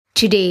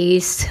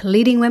Today's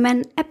Leading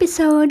Women,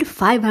 episode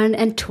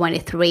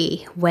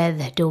 523,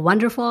 with the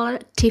wonderful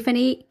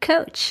Tiffany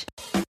Coach.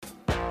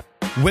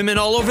 Women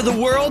all over the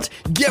world,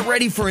 get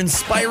ready for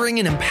inspiring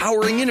and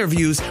empowering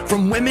interviews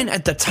from women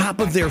at the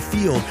top of their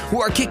field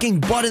who are kicking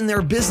butt in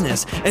their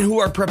business and who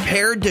are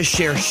prepared to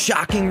share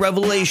shocking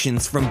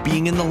revelations from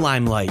being in the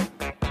limelight.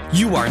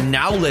 You are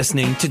now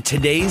listening to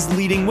Today's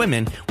Leading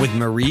Women with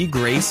Marie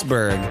Grace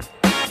Berg.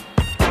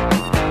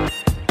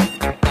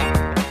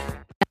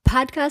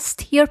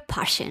 Podcast your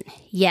passion.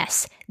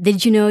 Yes,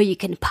 did you know you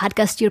can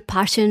podcast your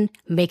passion,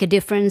 make a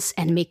difference,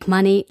 and make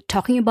money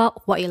talking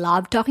about what you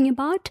love talking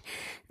about?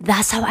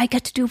 That's how I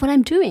get to do what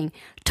I'm doing,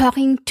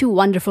 talking to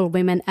wonderful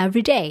women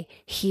every day.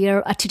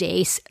 Here are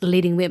today's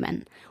Leading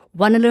Women.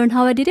 Want to learn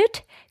how I did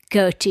it?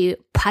 Go to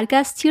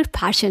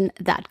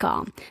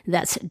podcastyourpassion.com.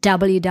 That's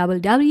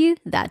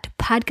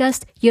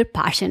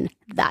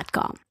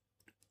www.podcastyourpassion.com.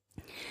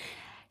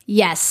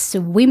 Yes,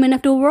 women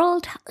of the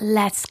world,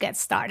 let's get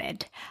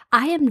started.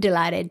 I am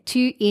delighted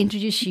to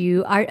introduce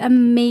you our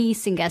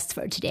amazing guest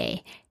for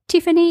today,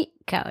 Tiffany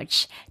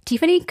Coach.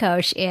 Tiffany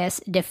Coach is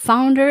the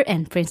founder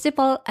and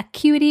principal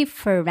Acuity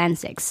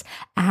Forensics,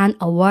 an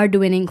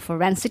award-winning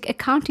forensic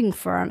accounting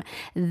firm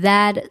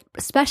that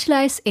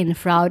specializes in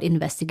fraud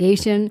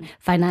investigation,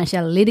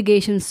 financial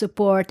litigation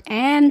support,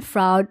 and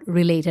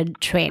fraud-related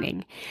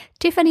training.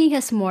 Tiffany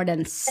has more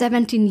than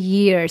 17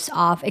 years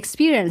of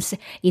experience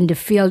in the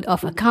field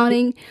of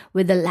accounting,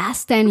 with the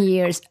last 10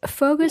 years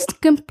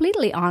focused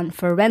completely on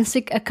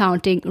forensic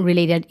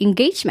accounting-related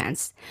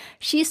engagements.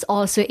 She is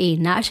also a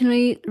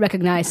nationally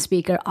recognized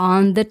speaker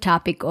on the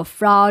topic of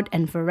fraud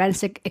and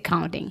forensic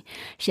accounting.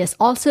 She has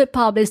also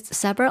published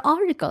several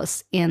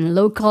articles in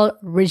local,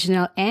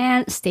 regional,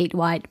 and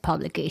statewide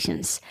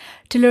publications.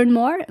 To learn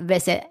more,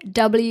 visit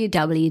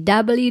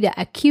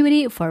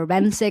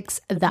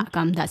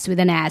www.acuityforensics.com. That's with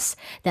an S.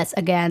 That's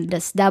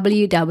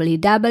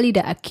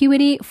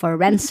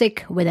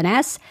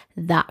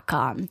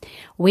www.acuityforensic.com.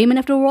 Women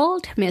of the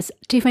world, Miss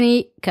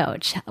Tiffany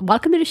Coach.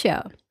 Welcome to the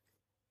show.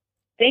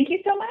 Thank you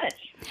so much.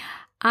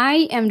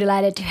 I am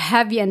delighted to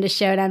have you on the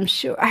show, and I'm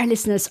sure our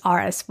listeners are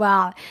as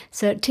well.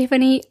 So,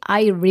 Tiffany,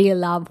 I really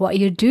love what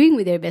you're doing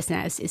with your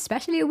business,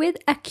 especially with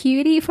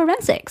Acuity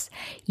Forensics.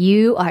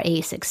 You are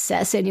a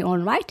success in your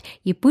own right.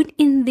 You put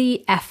in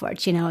the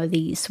effort,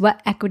 the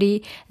sweat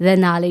equity, the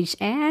knowledge,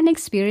 and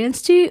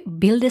experience to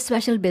build a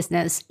special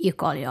business you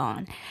call your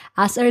own.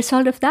 As a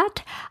result of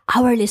that,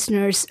 our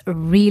listeners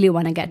really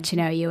want to get to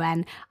know you,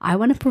 and I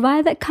want to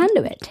provide that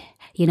conduit.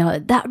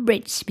 That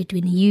bridge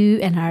between you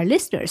and our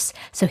listeners.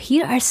 So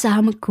here are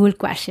some cool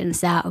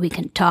questions that we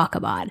can talk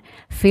about.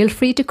 Feel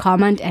free to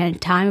comment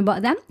anytime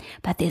about them,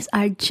 but these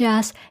are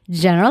just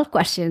general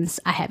questions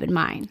I have in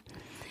mind.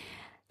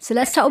 So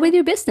let's start with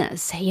your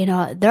business.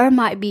 There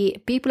might be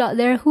people out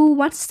there who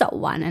want to start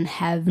one and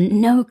have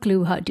no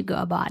clue how to go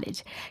about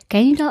it.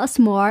 Can you tell us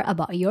more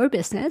about your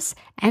business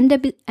and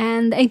the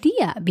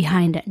idea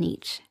behind that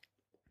niche?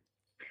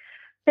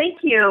 Thank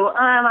you.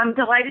 I'm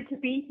delighted to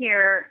be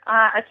here.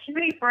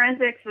 Acuity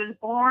Forensics was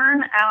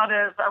born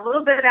a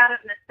little bit out of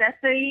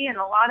necessity and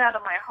a lot out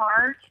of my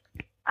heart.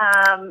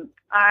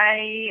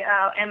 I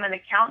am an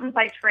accountant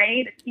by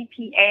trade, a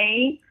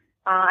CPA.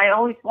 I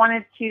always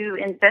wanted to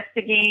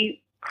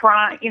investigate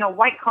crime,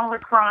 white-collar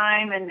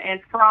crime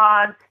and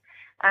frauds.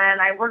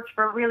 And I worked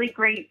for a really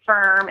great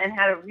firm and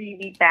had a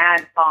really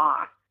bad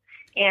boss.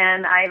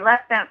 And I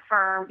left that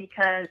firm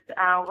because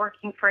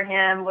working for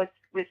him was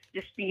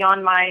just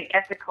beyond my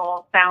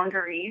ethical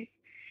boundaries.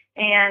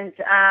 And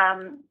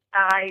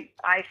I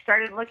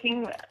started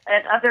looking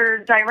at other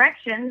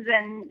directions,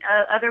 and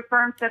other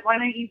firms said, why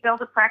don't you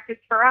build a practice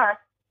for us?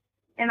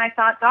 And I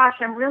thought, gosh,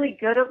 I'm really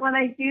good at what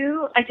I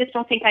do. I just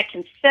don't think I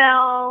can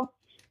sell.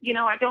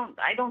 I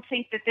don't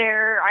think that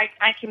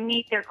I can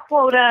meet their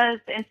quotas.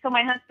 And so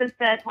my husband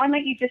said, why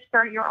don't you just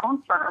start your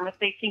own firm if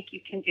they think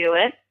you can do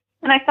it?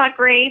 And I thought,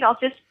 great, I'll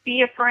just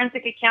be a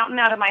forensic accountant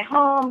out of my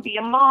home, be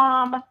a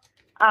mom.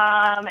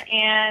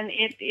 And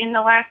in the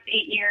last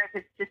 8 years,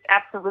 it's just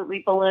absolutely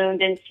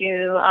ballooned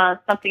into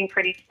something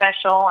pretty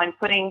special. I'm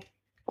putting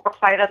 4 or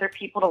 5 other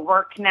people to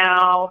work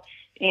now,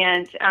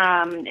 and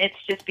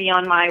it's just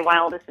beyond my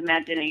wildest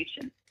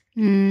imagination.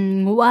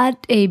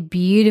 What a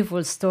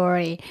beautiful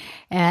story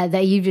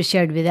that you just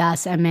shared with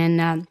us. I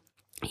mean,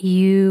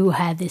 you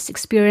have this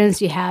experience,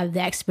 you have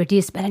the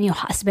expertise, but then your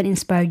husband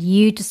inspired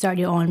you to start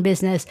your own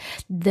business.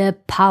 The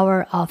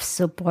power of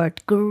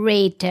support,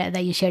 great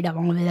that you shared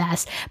along with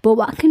us. But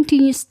what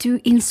continues to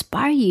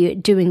inspire you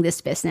doing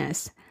this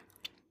business?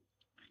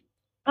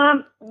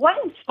 What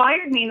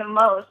inspired me the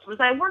most was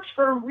I worked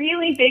for a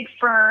really big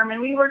firm, and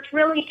we worked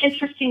really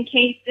interesting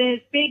cases,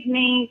 big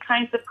name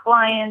kinds of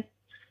clients.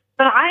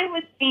 But I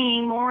was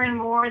seeing more and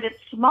more that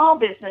small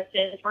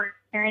businesses were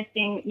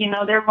experiencing,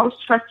 their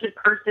most trusted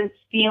person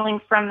stealing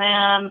from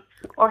them,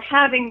 or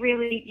having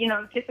really,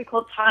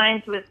 difficult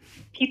times with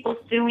people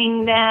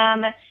suing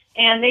them.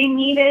 And they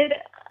needed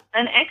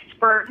an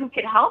expert who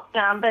could help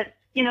them. But,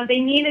 they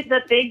needed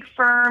the big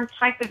firm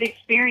type of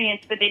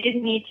experience, but they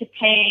didn't need to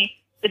pay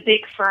the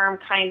big firm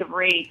kind of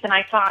rates. And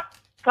I thought,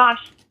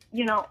 gosh,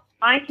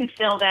 I can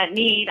fill that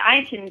need.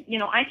 I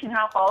can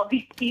help all of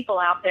these people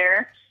out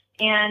there.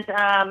 And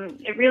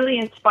it really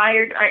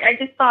inspired. I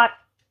just thought,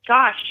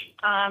 gosh,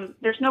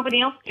 there's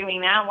nobody else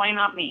doing that. Why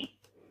not me?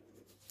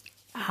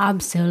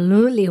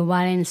 Absolutely.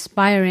 What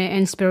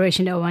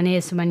inspiration that one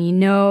is when you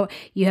know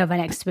you have an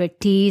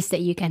expertise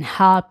that you can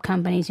help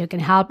companies, you can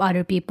help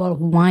other people.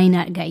 Why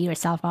not get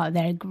yourself out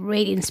there?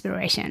 Great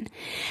inspiration.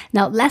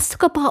 Now, let's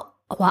talk about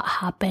what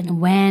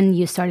happened when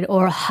you started,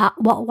 or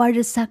what were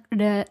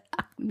the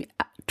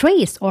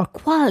traits or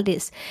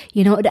qualities,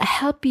 that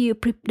help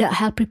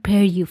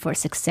prepare you for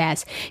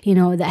success,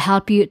 that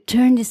help you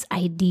turn this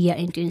idea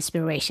into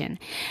inspiration.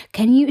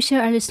 Can you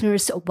share our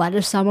listeners what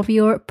are some of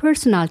your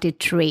personality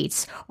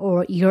traits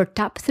or your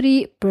top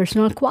 3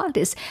 personal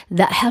qualities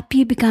that help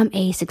you become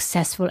a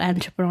successful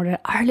entrepreneur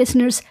that our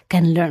listeners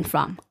can learn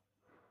from?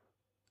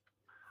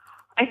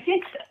 I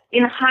think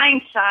in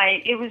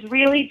hindsight, it was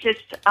really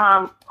just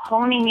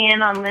honing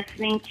in on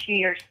listening to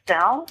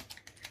yourself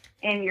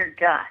and your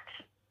gut.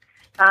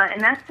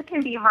 And that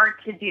can be hard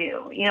to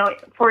do.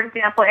 For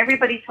example,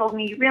 everybody told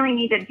me you really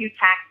need to do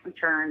tax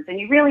returns and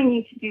you really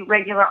need to do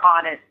regular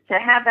audits to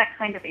have that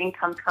kind of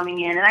income coming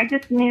in. And I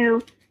just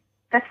knew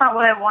that's not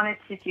what I wanted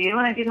to do.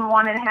 And I didn't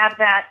want to have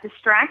that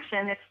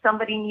distraction if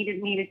somebody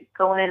needed me to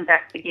go and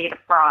investigate a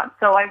fraud.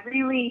 So I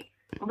really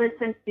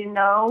listened to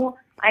know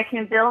I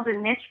can build a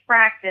niche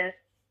practice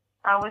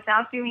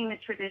without doing the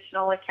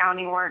traditional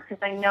accounting work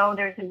because I know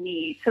there's a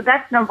need. So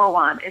that's number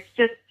one. It's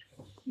just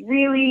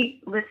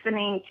really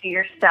listening to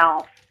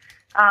yourself.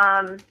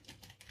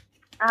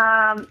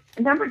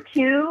 Number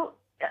 2,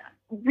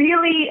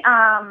 really,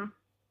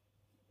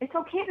 it's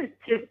okay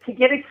to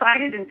get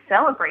excited and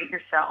celebrate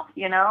yourself.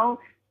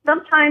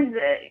 Sometimes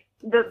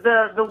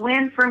the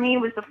win for me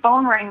was the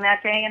phone rang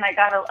that day and I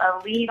got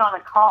a lead on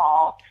a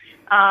call.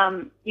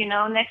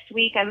 Next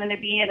week I'm going to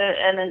be at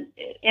an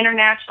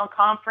international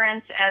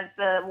conference as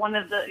one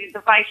of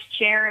the vice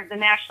chair of the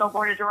National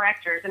Board of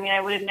Directors. I mean, I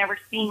would have never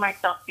seen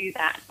myself do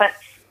that. But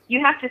you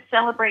have to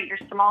celebrate your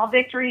small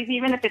victories,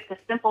 even if it's a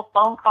simple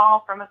phone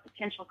call from a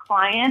potential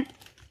client,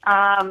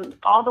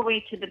 all the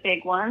way to the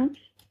big ones.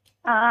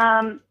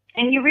 And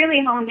you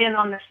really honed in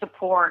on the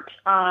support.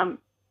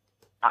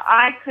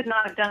 I could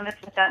not have done this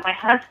without my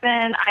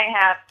husband. I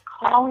have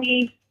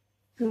colleagues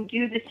who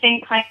do the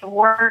same kind of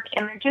work,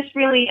 and they're just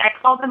really, I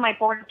call them my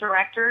board of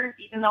directors,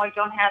 even though I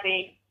don't have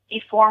a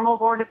formal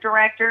board of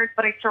directors,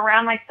 but I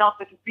surround myself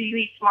with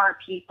really smart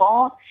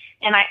people,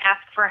 and I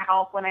ask for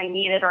help when I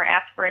need it or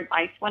ask for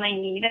advice when I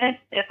need it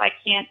if I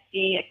can't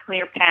see a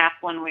clear path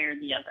one way or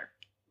the other.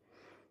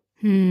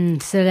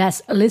 So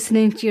that's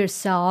listening to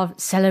yourself,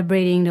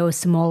 celebrating those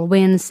small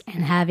wins,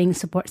 and having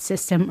support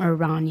system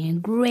around you.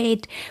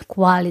 Great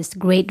qualities,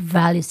 great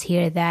values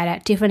here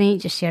that Tiffany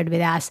just shared with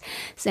us.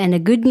 And the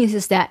good news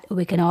is that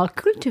we can all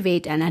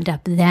cultivate and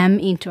adapt them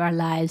into our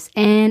lives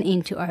and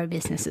into our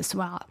business as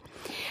well.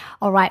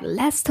 All right,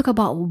 let's talk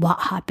about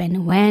what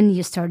happened when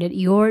you started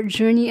your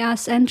journey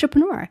as an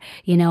entrepreneur.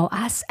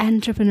 As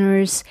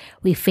entrepreneurs,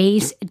 we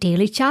face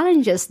daily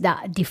challenges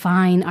that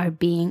define our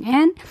being,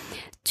 and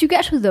to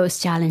get through those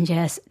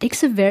challenges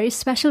takes a very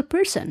special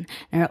person.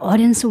 And our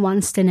audience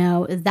wants to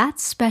know that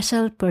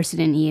special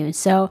person in you.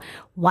 So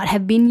what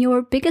have been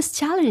your biggest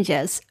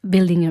challenges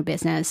building your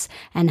business?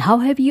 And how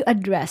have you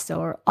addressed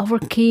or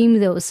overcame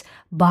those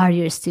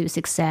barriers to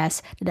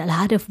success that a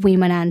lot of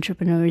women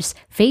entrepreneurs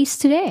face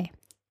today?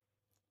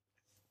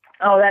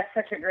 Oh, that's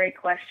such a great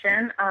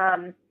question.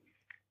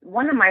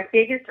 One of my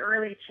biggest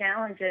early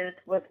challenges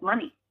was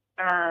money.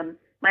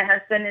 My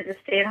husband is a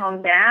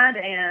stay-at-home dad,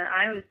 and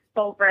I was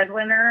sole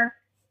breadwinner,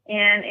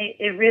 and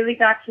it really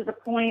got to the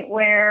point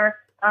where,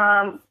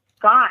 the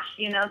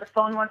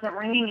phone wasn't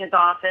ringing as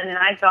often, and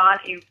I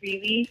got a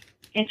really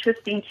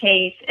interesting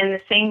case, and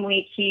the same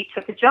week he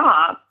took a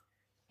job.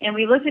 And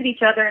we looked at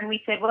each other, and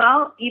we said,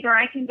 well, either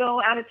I can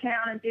go out of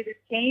town and do this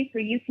case,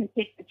 or you can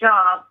take the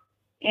job.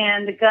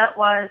 And the gut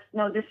was,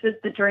 no, this is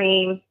the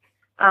dream.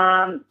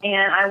 And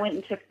I went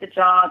and took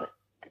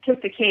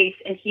the case,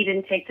 and he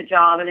didn't take the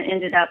job, and it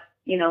ended up,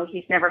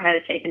 he's never had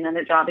to take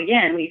another job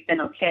again. We've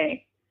been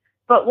okay.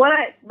 But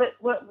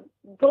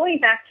going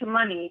back to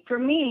money, for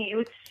me, it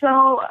was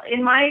so,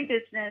 in my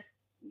business,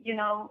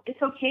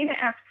 it's okay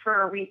to ask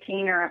for a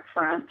retainer up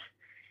front.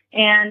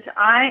 And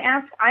I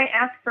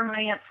asked for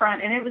money up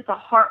front, and it was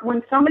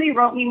when somebody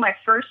wrote me my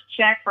first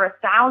check for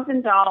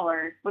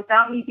 $1,000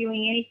 without me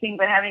doing anything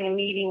but having a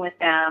meeting with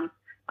them,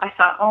 I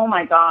thought, oh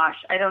my gosh,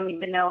 I don't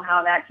even know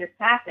how that just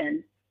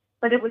happened.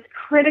 But it was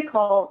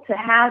critical to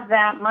have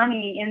that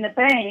money in the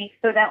bank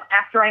so that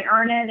after I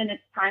earn it and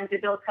it's time to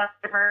build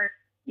customers,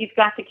 you've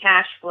got the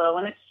cash flow.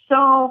 And it's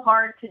so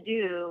hard to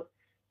do,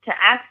 to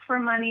ask for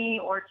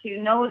money or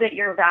to know that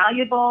you're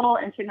valuable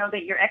and to know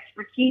that your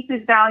expertise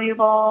is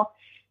valuable.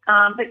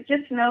 But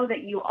just know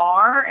that you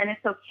are, and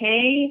it's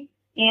okay.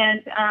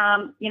 And,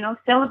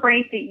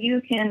 celebrate that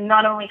you can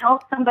not only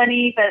help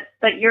somebody,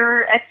 but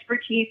your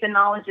expertise and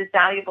knowledge is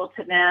valuable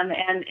to them.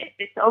 And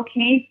it's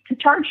okay to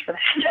charge for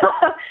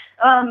that.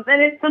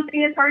 And it's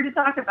something that's hard to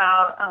talk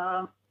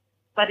about.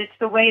 but it's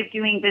the way of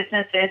doing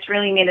business that's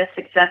really made us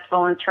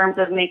successful in terms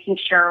of making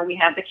sure we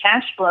have the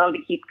cash flow to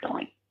keep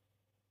going.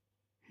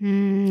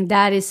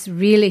 That is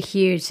really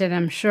huge. And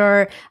I'm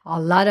sure a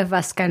lot of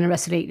us can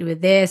resonate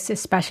with this,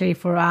 especially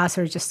for us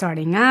who are just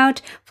starting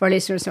out. For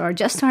listeners who are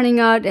just starting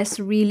out,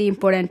 it's really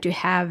important to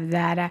have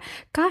that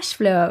cash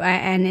flow.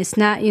 And it's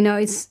not,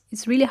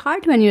 it's really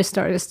hard when you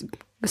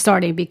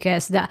starting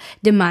because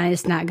the money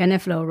is not going to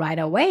flow right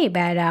away,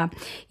 but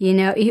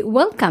it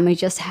will come. You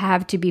just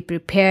have to be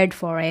prepared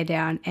for it,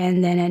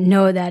 and then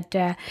know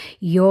that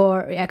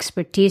your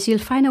expertise, you'll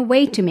find a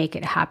way to make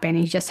it happen.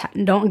 You just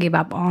don't give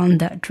up on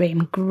the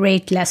dream.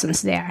 Great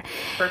lessons there.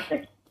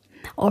 Perfect.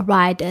 All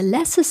right,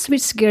 let's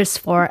switch gears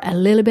for a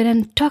little bit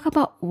and talk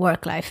about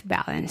work-life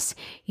balance.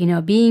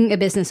 Being a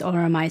business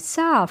owner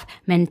myself,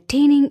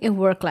 maintaining a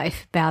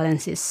work-life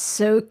balance is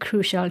so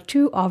crucial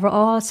to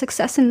overall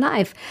success in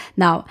life.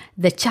 Now,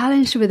 the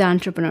challenge with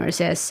entrepreneurs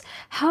is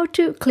how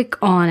to click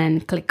on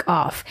and click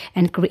off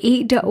and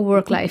create the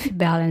work-life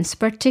balance,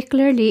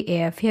 particularly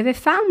if you have a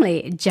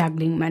family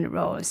juggling many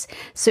roles.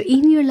 So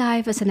in your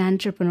life as an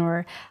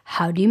entrepreneur,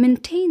 how do you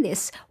maintain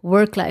this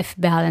work-life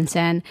balance,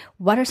 and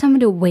what are some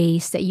of the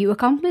ways that you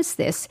accomplish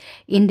this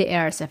in the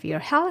areas of your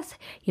health,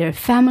 your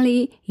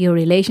family, your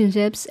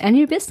relationships, and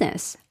your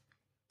business?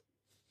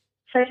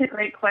 Such a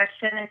great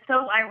question, and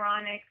so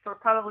ironic for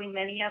probably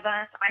many of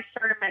us. I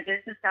started my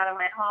business out of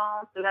my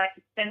home so that I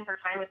could spend more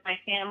time with my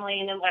family,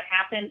 and then what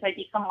happens, I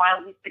become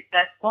wildly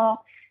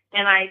successful,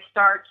 and I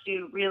start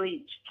to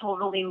really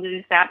totally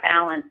lose that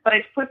balance. But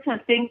I've put some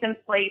things in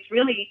place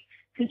really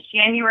since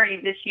January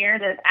of this year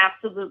that have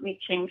absolutely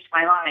changed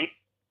my life.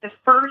 The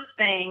first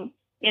thing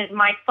is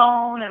my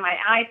phone and my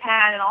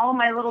iPad and all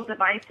my little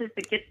devices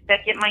that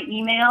get my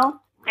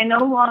email. I no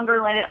longer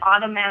let it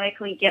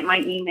automatically get my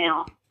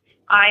email.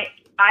 I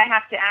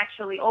have to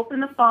actually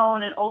open the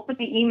phone and open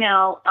the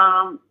email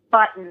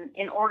button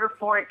in order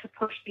for it to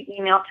push the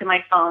email to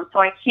my phone. So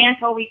I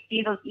can't always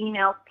see those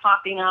emails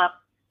popping up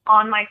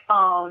on my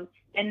phone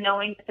and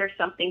knowing that there's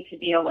something to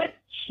deal with.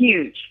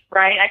 Huge,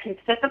 right? I can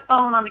set the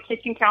phone on the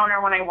kitchen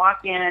counter when I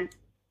walk in,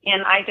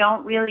 and I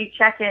don't really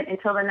check it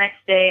until the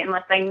next day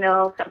unless I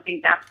know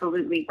something's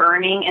absolutely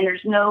burning and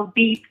there's no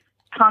beep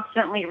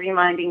constantly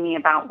reminding me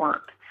about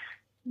work.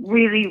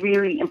 Really,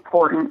 really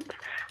important.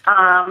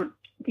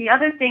 The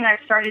other thing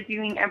I've started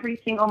doing every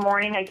single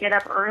morning, I get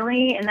up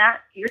early, and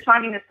that you're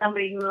talking to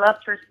somebody who loves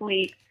her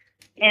sleep,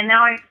 and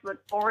now I look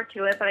forward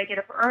to it, but I get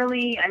up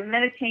early, I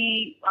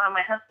meditate,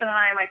 my husband and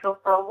I might go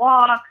for a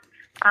walk.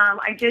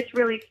 I just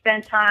really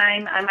spend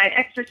time. I might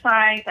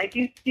exercise. I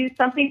do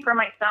something for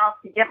myself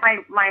to get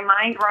my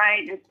mind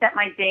right and set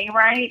my day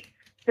right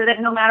so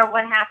that no matter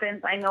what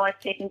happens, I know I've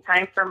taken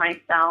time for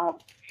myself.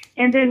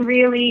 And then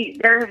really,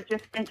 there have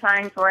just been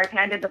times where I've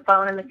handed the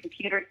phone and the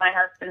computer to my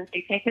husband and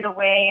say, take it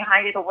away,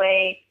 hide it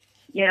away.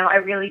 I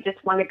really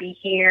just want to be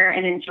here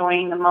and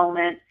enjoying the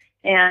moment.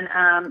 And,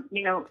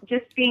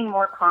 just being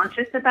more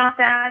conscious about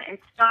that and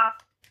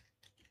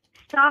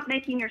stop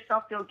making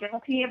yourself feel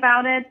guilty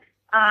about it.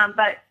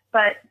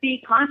 But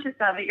be conscious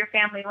of it. Your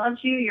family loves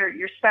you.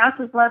 Your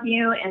spouses love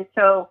you. And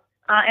so,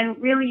 and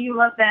really you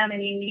love them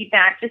and you need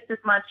that just as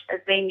much as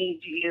they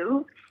need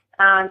you,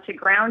 to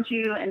ground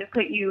you and to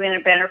put you in a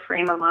better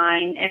frame of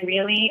mind. And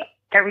really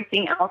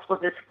everything else will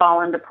just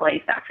fall into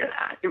place after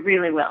that. It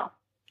really will.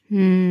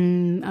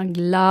 I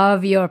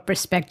love your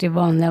perspective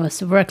on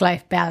those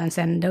work-life balance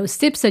and those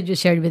tips that you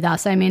shared with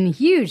us. I mean,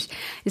 huge,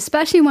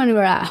 especially when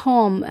we're at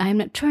home.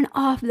 Turn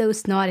off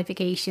those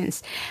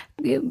notifications.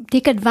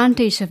 Take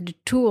advantage of the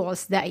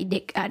tools that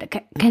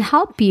can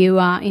help you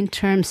in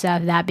terms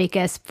of that.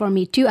 Because for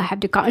me too, I have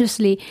to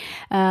consciously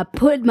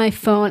put my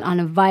phone on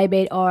a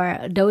vibrate or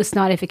those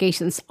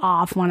notifications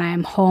off when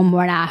I'm home,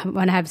 when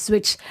I have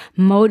switched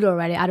mode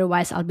already.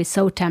 Otherwise, I'll be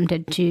so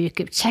tempted to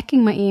keep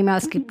checking my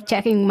emails, keep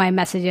checking my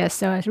messages.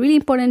 So it's really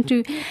important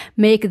to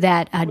make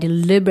that a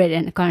deliberate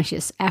and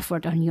conscious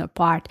effort on your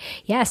part.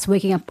 Yes,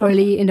 waking up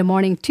early in the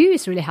morning too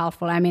is really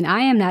helpful. I mean,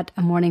 I am not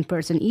a morning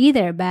person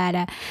either,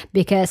 but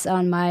because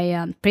on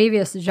my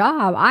previous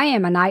job, I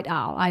am a night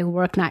owl. I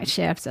work night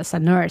shifts as a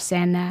nurse,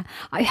 and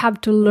I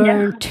have to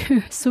learn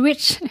to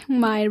switch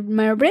my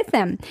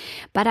rhythm.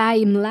 But I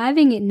am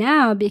loving it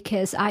now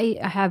because I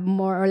have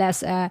more or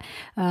less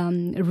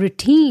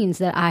routines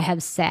that I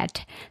have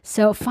set.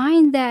 So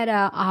find that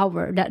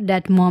hour,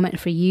 that moment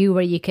for you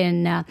where you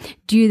can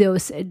do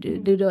those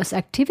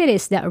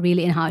activities that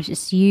really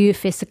enhances you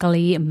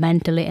physically,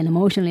 mentally, and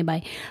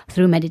emotionally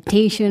through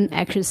meditation,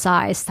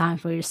 exercise, time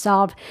for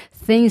yourself,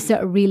 things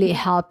that really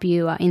help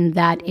you in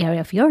that area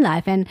of your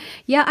life. And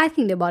yeah, I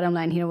think the bottom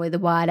line here with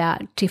what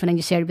Tiffany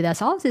just shared with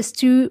us also is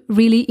to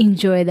really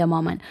enjoy the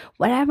moment.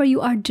 Whatever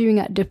you are doing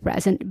at the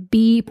present,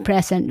 be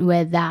present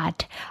with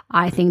that.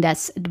 I think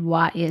that's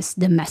what is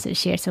the message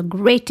here. So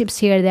great tips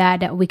here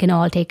that we can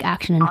all take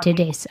action on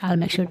today. So I'll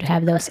make sure to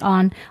have those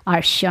on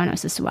our show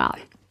notes as well.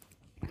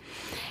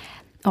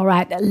 All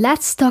right,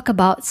 let's talk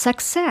about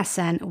success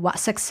and what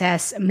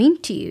success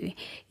means to you.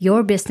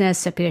 Your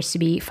business appears to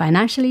be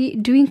financially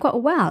doing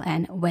quite well,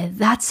 and with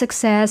that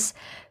success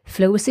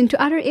flows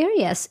into other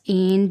areas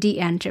in the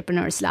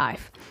entrepreneur's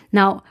life.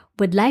 Now,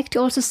 would like to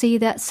also say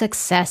that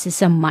success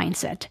is a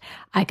mindset.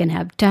 I can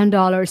have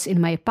 $10 in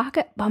my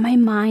pocket, but my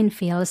mind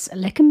feels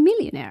like a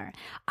millionaire.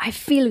 I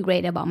feel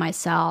great about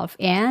myself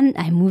and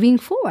I'm moving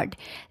forward.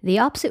 The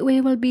opposite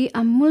way will be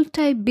a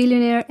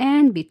multi-billionaire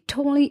and be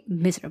totally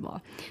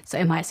miserable. So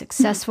am I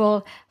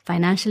successful?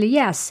 Financially,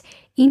 yes.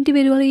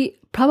 Individually,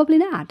 probably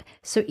not.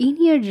 So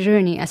in your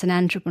journey as an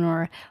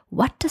entrepreneur,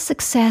 what does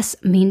success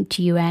mean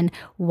to you and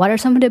what are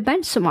some of the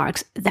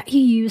benchmarks that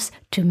you use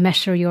to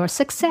measure your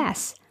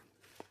success?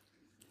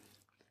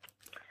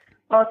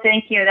 Well,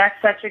 thank you.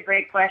 That's such a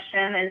great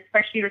question, and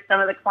especially with some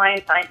of the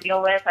clients I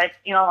deal with, I've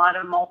seen a lot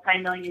of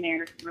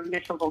multimillionaires who are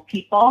miserable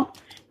people,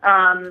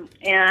 and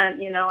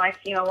I've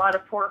seen a lot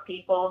of poor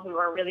people who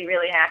are really,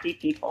 really happy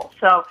people.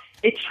 So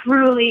it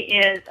truly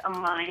is a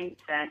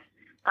mindset.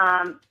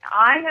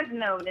 I have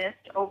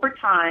noticed over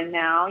time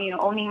now,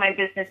 owning my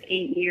business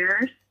 8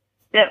 years,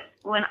 that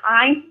when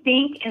I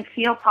think and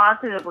feel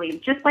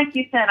positively, just like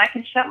you said, I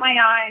can shut my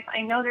eyes.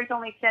 I know there's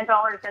only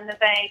 $10 in the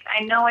bank.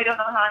 I know I don't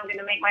know how I'm going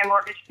to make my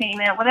mortgage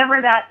payment.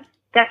 Whatever that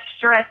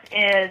stress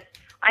is,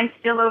 I'm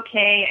still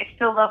okay. I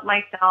still love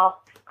myself.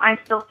 I'm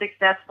still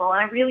successful.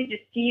 And I really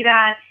just see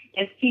that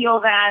and feel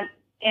that.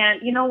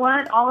 And you know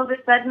what? All of a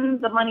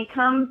sudden, the money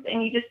comes,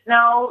 and you just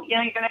know,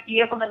 you're going to be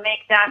able to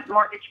make that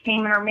mortgage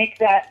payment or make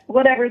that,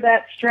 whatever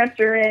that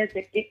stressor is,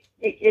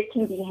 it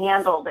can be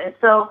handled. And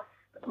so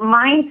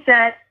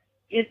mindset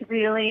is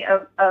really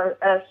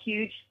a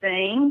huge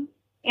thing.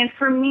 And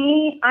for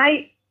me,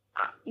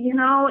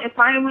 if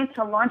I went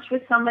to lunch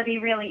with somebody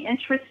really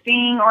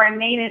interesting or I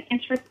made an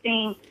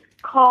interesting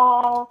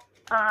call,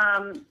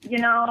 I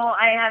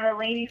have a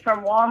lady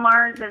from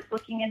Walmart that's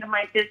looking into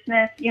my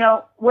business,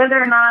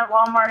 whether or not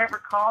Walmart ever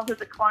calls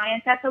as a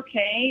client, that's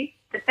okay.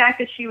 The fact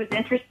that she was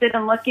interested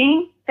in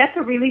looking, that's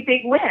a really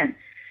big win.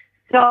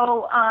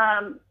 So,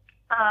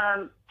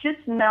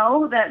 just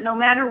know that no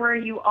matter where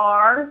you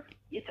are,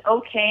 it's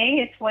okay.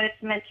 It's what it's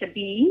meant to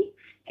be.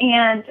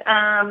 And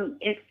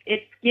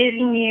it's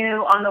getting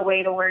you on the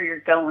way to where you're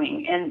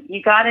going. And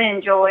you got to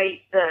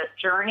enjoy the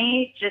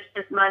journey just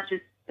as much as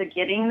the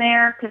getting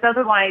there, because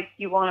otherwise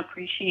you won't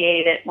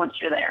appreciate it once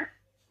you're there.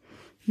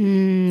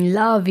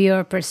 Love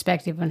your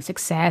perspective on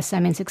success. I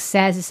mean,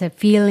 success is a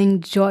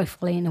feeling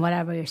joyfully in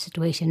whatever your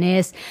situation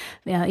is,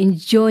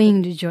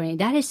 enjoying the journey.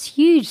 That is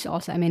huge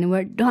also. I mean,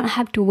 we don't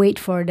have to wait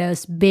for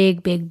those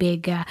big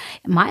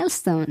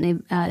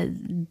milestones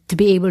to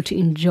be able to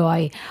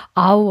enjoy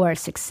our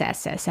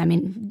successes. I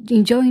mean,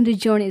 enjoying the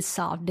journey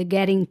itself, the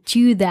getting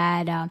to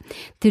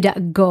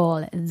that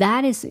goal,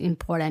 that is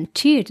important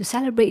too, to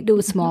celebrate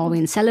those small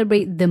wins,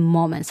 celebrate the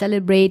moment,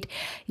 celebrate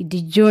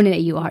the journey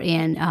that you are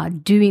in,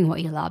 doing what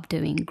you love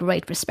doing.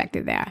 Great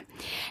perspective there.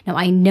 Now,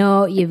 I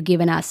know you've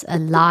given us a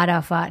lot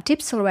of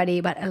tips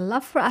already, but I'd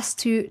love for us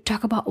to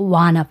talk about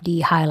one of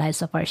the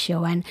highlights of our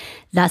show, and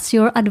that's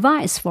your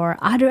advice for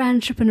other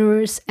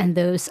entrepreneurs and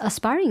those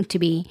aspiring to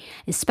be,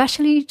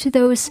 especially to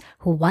those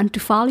who want to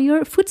follow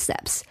your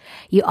footsteps.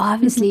 You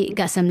obviously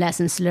got some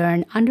lessons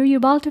learned under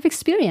your belt of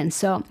experience,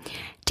 so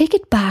take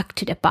it back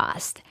to the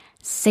past.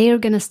 Say you're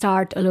going to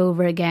start all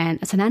over again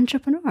as an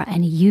entrepreneur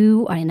and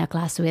you are in a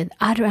class with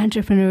other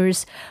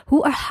entrepreneurs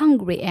who are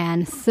hungry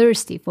and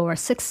thirsty for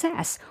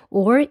success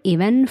or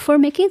even for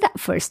making that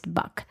first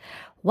buck.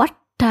 What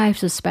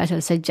types of special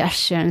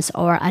suggestions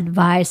or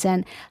advice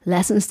and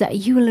lessons that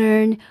you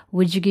learned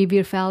would you give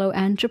your fellow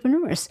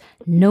entrepreneurs,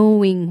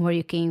 knowing where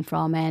you came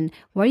from and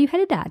where you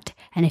headed at?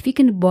 And if you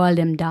can boil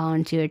them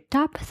down to your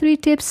top 3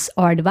 tips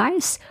or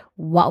advice,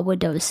 what would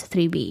those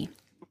 3 be?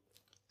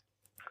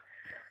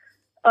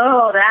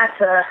 Oh,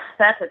 that's a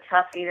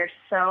toughie. There's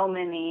so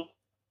many.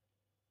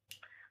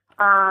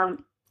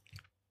 I'm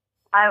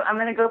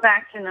going to go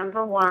back to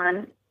number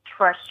 1,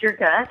 trust your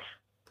gut.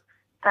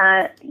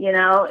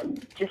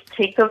 Just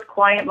take those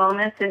quiet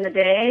moments in the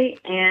day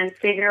and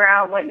figure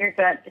out what your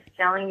gut is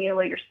telling you,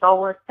 what your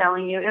soul is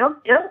telling you.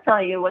 It'll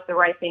tell you what the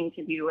right thing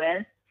to do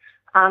is.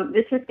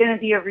 This is going to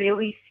be a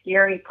really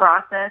scary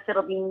process.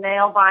 It'll be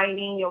nail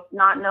biting. You'll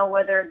not know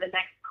whether the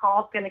next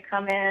call is going to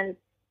come in.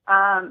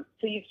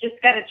 So you've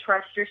just got to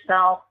trust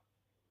yourself,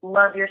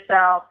 love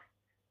yourself,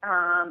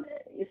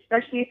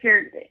 especially if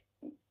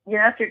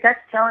if your gut's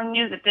telling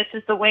you that this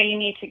is the way you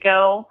need to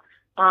go,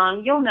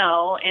 you'll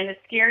know. And as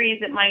scary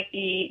as it might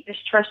be,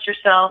 just trust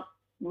yourself,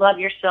 love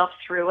yourself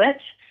through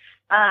it.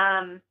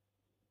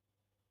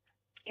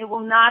 It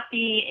will not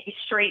be a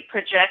straight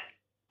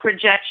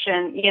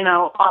projection,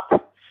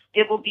 up.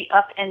 It will be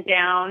up and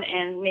down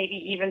and maybe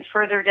even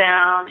further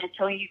down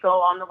until you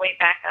go on the way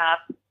back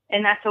up.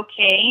 And that's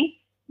okay.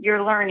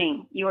 You're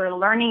learning. You are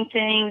learning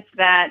things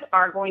that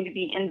are going to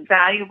be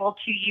invaluable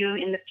to you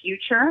in the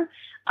future.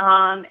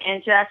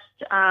 And just,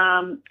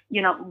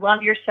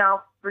 love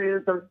yourself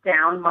through those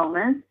down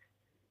moments.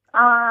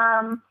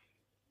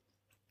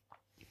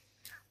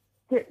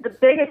 the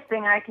biggest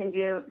thing I can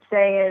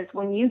say is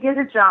when you get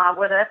a job,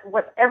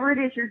 whatever it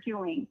is you're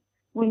doing,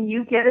 when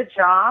you get a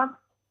job,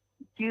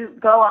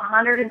 go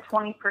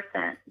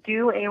 120%.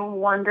 Do a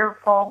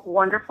wonderful,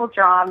 wonderful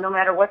job, no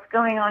matter what's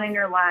going on in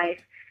your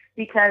life,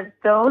 because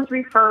those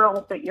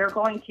referrals that you're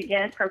going to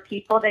get from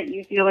people that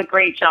you do a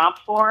great job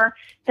for,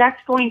 that's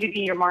going to be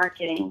your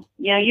marketing.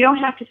 You know, you don't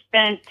have to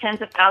spend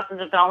tens of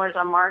thousands of dollars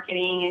on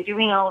marketing and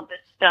doing all of this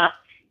stuff.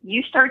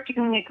 You start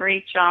doing a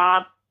great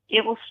job,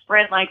 it will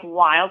spread like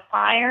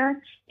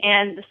wildfire,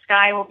 and the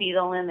sky will be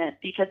the limit,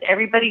 because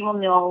everybody will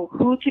know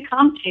who to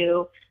come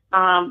to,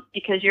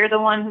 because you're the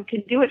one who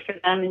can do it for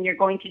them, and you're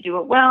going to do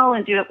it well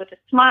and do it with a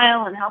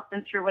smile and help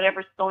them through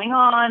whatever's going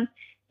on.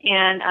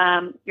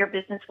 And your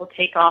business will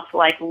take off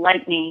like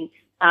lightning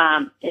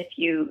if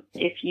you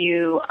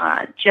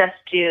just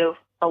do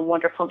a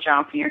wonderful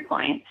job for your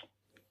clients.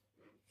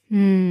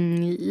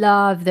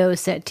 Love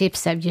those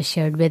tips that you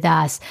shared with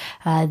us,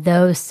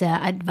 those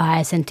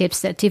advice and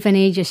tips that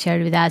Tiffany just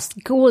shared with us.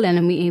 Cool,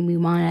 and we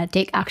want to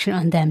take action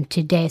on them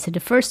today. So the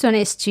first one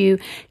is to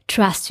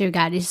trust your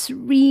gut. It's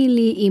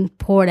really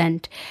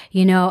important.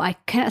 You know, I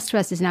cannot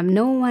stress this enough.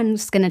 No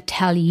one's going to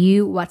tell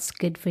you what's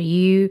good for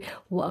you,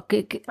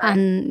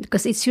 and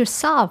because it's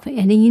yourself,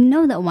 and then you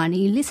know that one.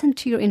 You listen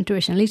to your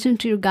intuition, listen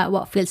to your gut,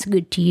 what feels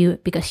good to you,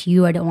 because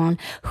you are the one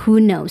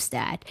who knows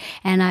that.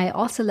 And I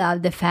also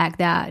love the fact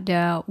that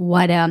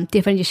what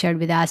Tiffany just shared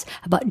with us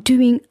about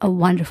doing a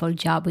wonderful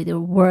job with your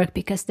work,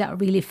 because that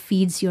really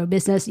feeds your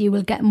business. You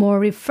will get more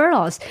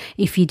referrals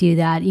if you do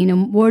that. You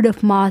know, word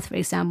of mouth, for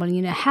example,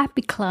 you know,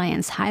 happy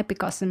clients, happy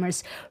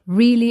customers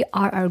really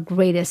are our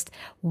greatest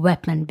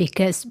weapon,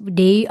 because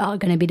they are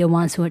going to be the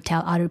ones who will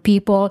tell other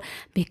people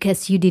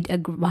because you did a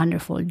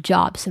wonderful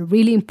job. So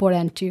really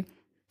important to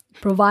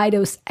provide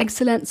those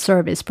excellent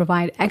service,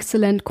 provide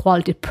excellent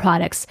quality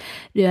products,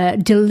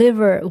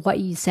 deliver what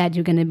you said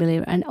you're going to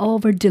deliver, and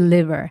over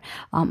deliver,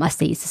 as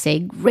they used to say.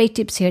 Great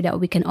tips here that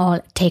we can all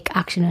take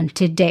action on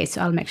today.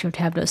 So I'll make sure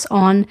to have those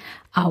on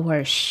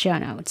our show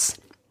notes.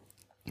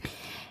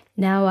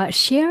 Now,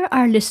 share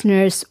our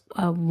listeners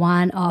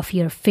one of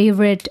your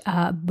favorite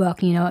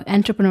book. You know,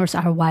 entrepreneurs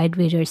are wide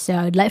readers, so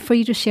I'd like for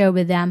you to share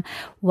with them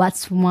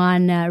what's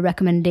one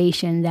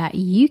recommendation that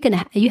you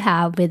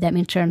have with them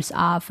in terms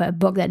of a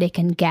book that they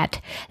can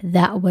get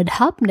that would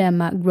help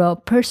them grow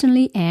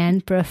personally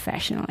and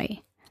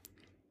professionally.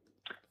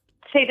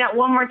 Say that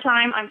one more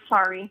time. I'm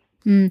sorry.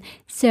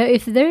 So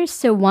if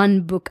there's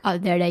one book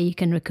out there that you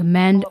can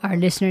recommend our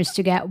listeners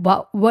to get,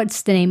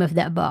 what's the name of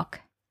that book?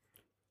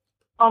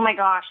 Oh my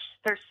gosh,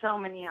 there's so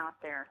many out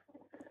there.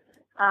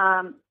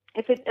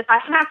 If I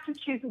have to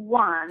choose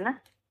one,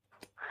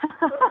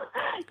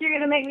 you're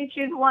going to make me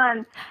choose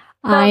one.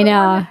 So I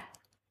know.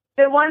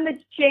 The one that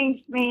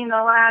changed me in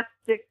the last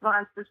 6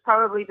 months is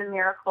probably The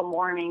Miracle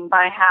Morning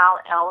by Hal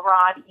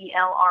Elrod,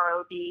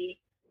 E-L-R-O-D.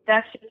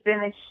 That's just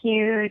been a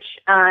huge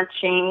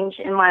change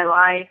in my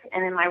life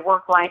and in my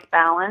work-life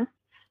balance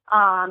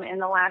in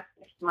the last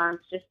 6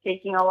 months, just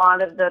taking a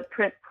lot of the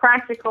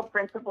practical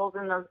principles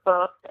in those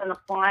books and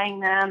applying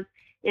them.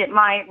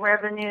 My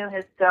revenue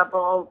has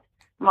doubled,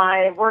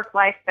 my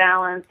work-life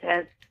balance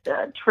has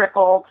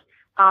tripled,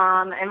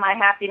 and my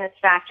happiness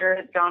factor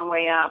has gone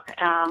way up.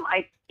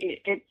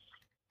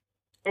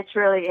 It's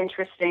really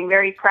interesting,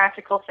 very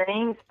practical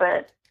things,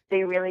 but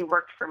they really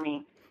worked for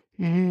me.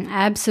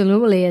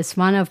 Absolutely. It's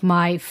one of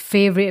my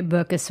favorite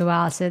books as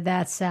well. So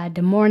that's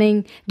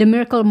The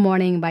Miracle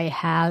Morning by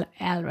Hal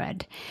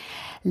Elrod.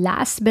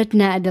 Last but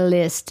not the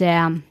least,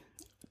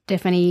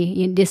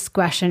 Tiffany, this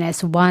question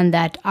is one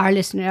that our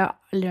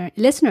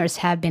listeners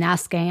have been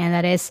asking, and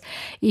that is,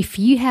 if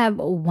you have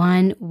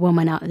one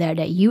woman out there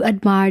that you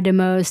admire the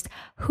most,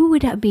 who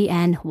would that be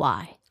and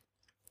why?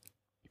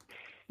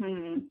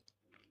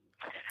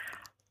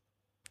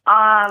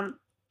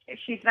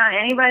 She's not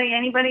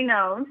anybody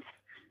knows.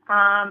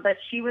 But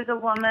she was a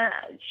woman.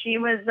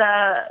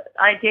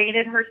 I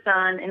dated her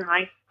son in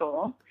high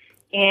school,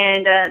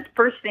 and the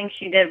first thing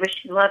she did was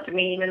she loved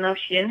me even though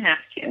she didn't have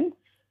to.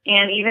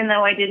 And even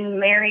though I didn't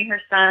marry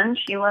her son,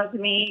 she loved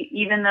me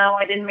even though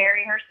I didn't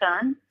marry her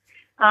son.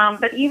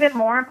 But even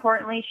more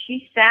importantly,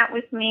 she sat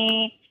with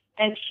me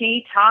and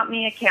she taught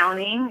me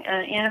accounting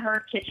in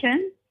her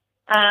kitchen.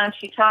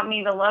 She taught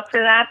me the love for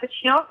that, but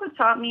she also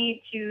taught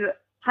me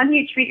how do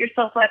you treat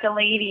yourself like a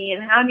lady,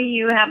 and how do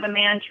you have a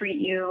man treat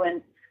you,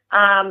 and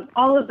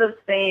all of those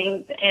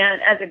things,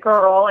 and as a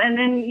girl. And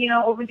then,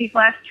 over these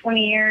last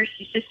 20 years,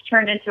 she's just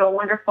turned into a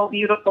wonderful,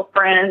 beautiful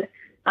friend,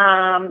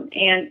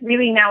 and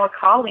really now a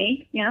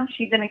colleague.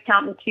 She's an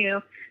accountant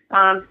too,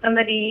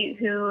 somebody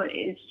who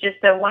is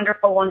just a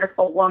wonderful,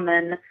 wonderful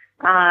woman,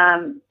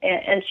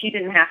 and she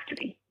didn't have to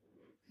be.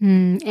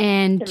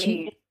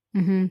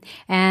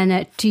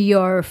 And to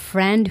your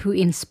friend who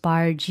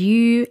inspired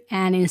you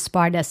and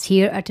inspired us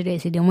here at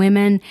Today's Leading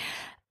Women,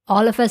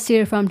 all of us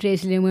here from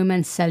Today's Leading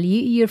Women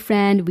salute your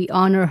friend. We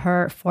honor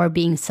her for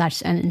being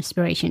such an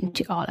inspiration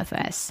to all of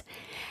us.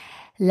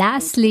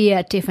 Lastly,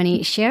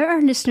 Tiffany, share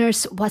our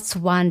listeners what's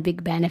one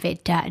big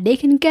benefit that they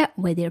can get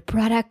with your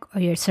product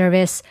or your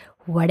service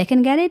where they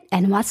can get it,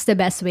 and what's the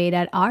best way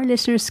that our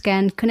listeners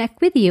can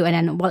connect with you, and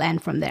then we'll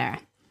end from there.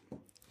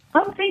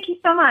 Oh, thank you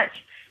so much.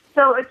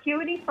 So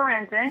Acuity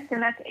Forensics,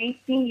 and that's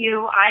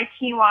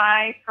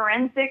ACUITY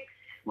Forensics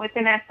with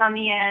an S on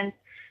the end.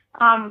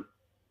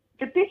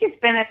 The biggest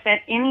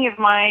benefit any of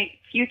my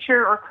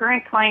future or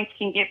current clients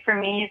can get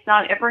from me is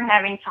not ever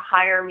having to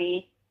hire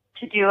me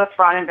to do a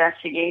fraud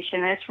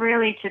investigation. It's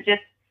really to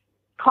just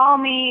call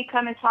me,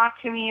 come and talk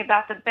to me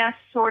about the best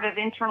sort of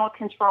internal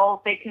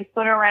controls they can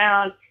put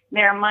around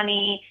their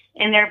money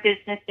and their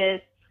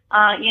businesses.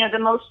 The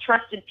most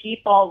trusted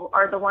people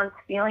are the ones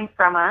stealing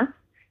from us.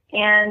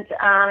 And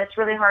it's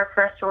really hard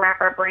for us to wrap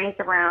our brains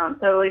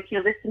around. So if you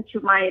listen to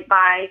my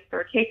advice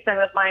or take some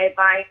of my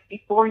advice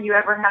before you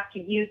ever have to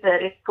use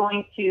it, it's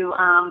going to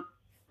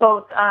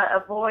both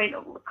avoid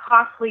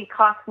costly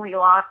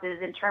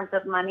losses in terms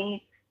of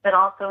money, but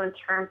also in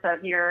terms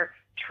of your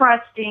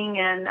trusting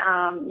and,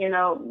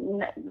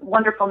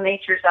 wonderful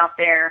natures out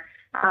there.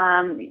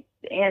 And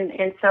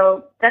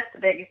so that's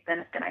the biggest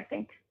benefit, I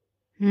think.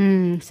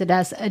 So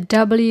that's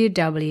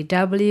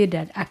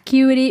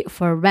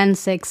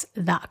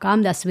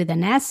www.acuityforensics.com. That's with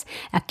an S,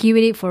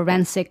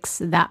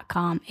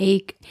 acuityforensics.com.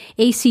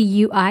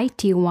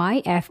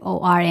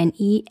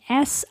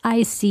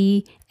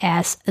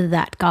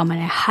 ACUITYFORENSICS.com.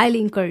 And I highly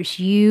encourage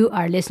you,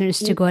 our listeners,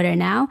 to go there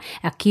now,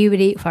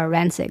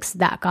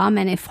 acuityforensics.com.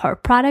 And if her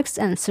products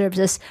and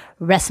services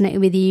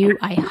resonate with you,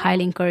 I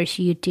highly encourage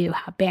you to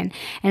hop in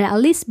and at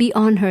least be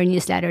on her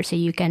newsletter so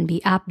you can be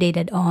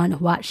updated on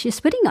what she's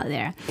putting out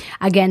there.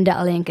 Again,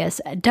 the link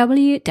is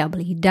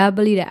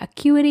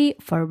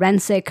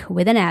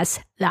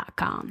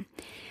www.acuityforensic.com.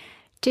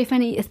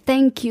 Tiffany,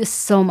 thank you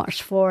so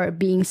much for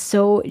being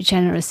so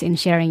generous in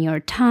sharing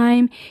your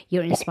time,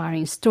 your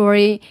inspiring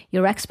story,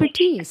 your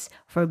expertise,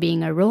 for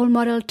being a role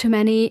model to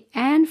many,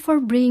 and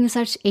for bringing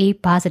such a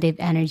positive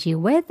energy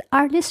with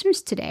our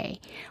listeners today.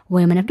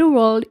 Women of the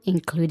world,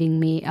 including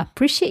me,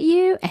 appreciate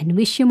you and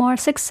wish you more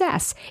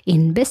success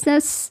in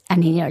business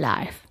and in your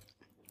life.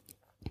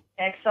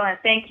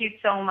 Excellent. Thank you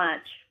so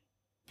much.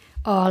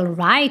 All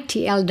right,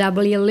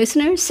 TLW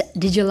listeners,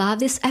 did you love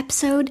this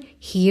episode?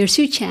 Here's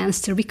your chance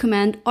to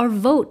recommend or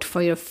vote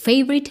for your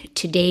favorite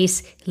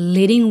Today's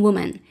Leading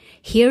Woman.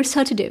 Here's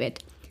how to do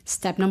it.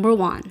 Step number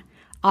 1.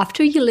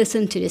 After you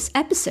listen to this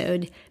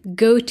episode,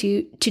 go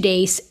to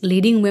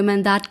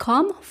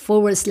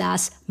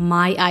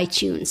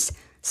todaysleadingwomen.com/my-iTunes.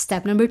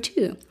 Step number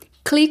 2.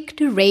 Click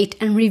the rate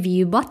and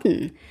review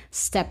button.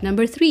 Step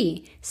number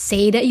 3.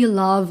 Say that you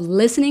love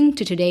listening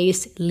to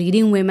Today's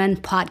Leading Women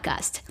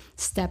podcast.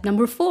 Step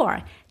number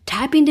 4.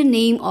 Type in the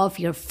name of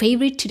your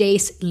favorite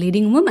Today's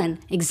Leading Woman.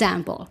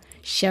 Example,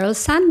 Sheryl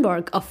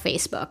Sandberg of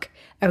Facebook,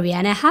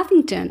 Arianna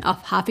Huffington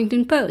of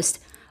Huffington Post,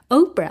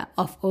 Oprah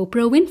of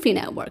Oprah Winfrey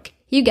Network.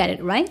 You get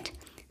it, right?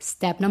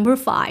 Step number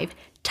 5.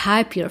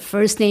 Type your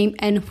first name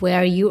and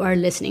where you are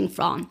listening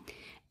from.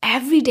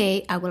 Every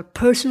day, I will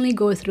personally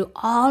go through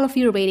all of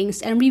your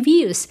ratings and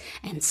reviews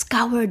and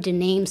scour the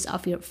names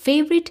of your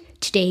favorite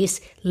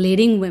Today's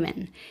Leading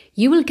Women.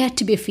 You will get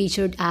to be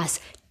featured as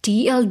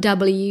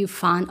TLW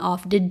Fan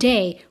of the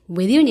Day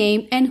with your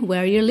name and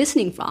where you're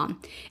listening from.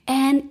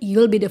 And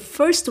you'll be the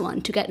first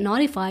one to get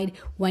notified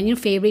when your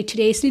favorite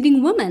Today's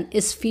Leading Woman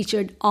is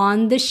featured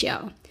on the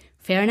show.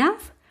 Fair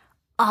enough?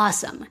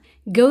 Awesome.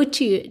 Go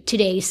to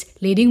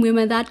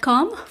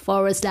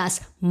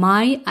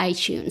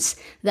todaysleadingwomen.com/my-iTunes.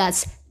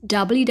 That's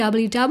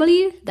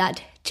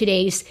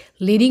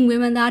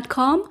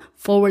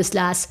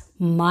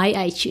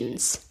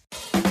www.todaysleadingwomen.com/my-iTunes.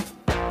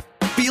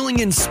 Feeling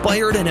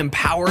inspired and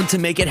empowered to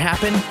make it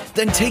happen?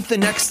 Then take the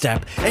next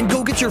step and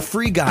go get your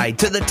free guide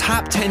to the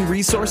top 10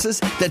 resources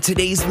that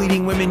today's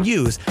leading women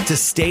use to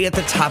stay at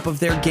the top of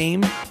their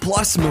game,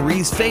 plus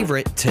Marie's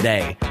favorite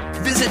today.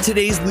 Visit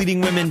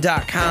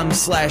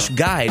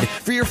todaysleadingwomen.com/guide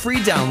for your free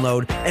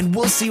download, and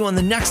we'll see you on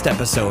the next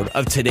episode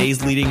of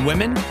Today's Leading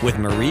Women with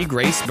Marie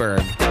Grace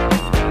Berg.